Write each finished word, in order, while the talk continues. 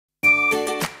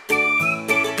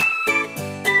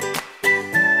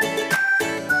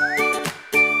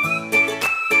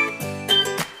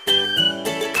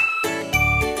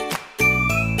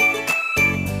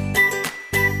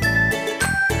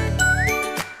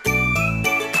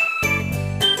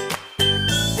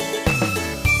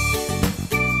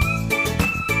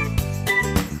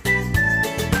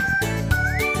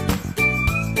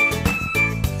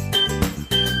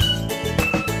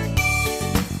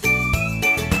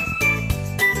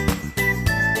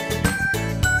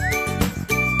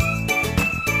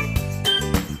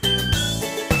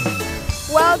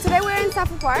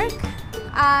Safa Park,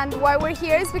 and why we're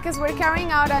here is because we're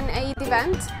carrying out an Eid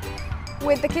event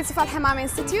with the kids of al-Hemam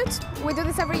Institute. We do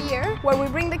this every year, where we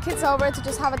bring the kids over to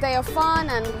just have a day of fun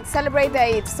and celebrate the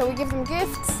Eid. So we give them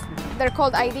gifts, they're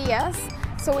called ideas.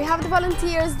 So we have the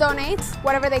volunteers donate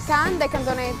whatever they can. They can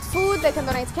donate food, they can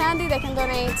donate candy, they can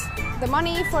donate the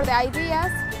money for the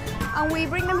ideas. And we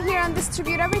bring them here and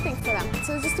distribute everything for them.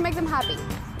 So just to make them happy.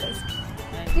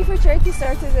 Flea for Charity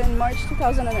started in March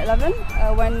 2011.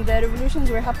 When the revolutions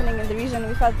were happening in the region,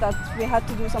 we felt that we had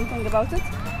to do something about it.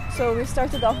 So we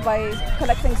started off by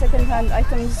collecting second-hand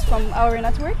items from our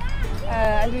network.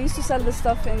 And we used to sell this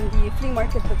stuff in the flea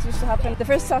market that used to happen the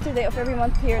first Saturday of every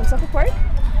month here in Safa Park.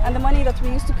 And the money that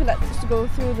we used to collect used to go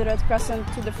through the Red Crescent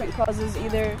to different causes,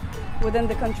 either within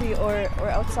the country or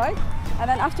outside. And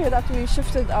then after that, we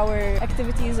shifted our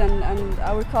activities and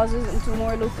our causes into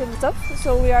more local stuff.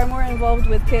 So we are more involved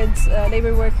with kids,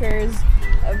 labor workers,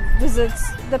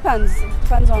 visits. Depends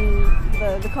on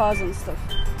the cause and stuff.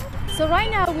 So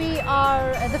right now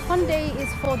the fun day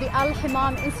is for the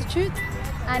Al-Hemam Institute,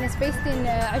 and it's based in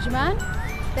Ajman.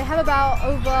 They have about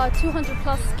over 200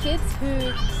 plus kids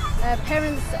who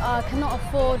parents cannot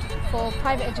afford for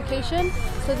private education.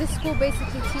 So this school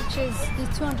basically teaches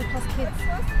these 200 plus kids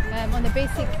on the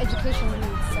basic educational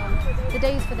needs. So the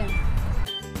day is for them.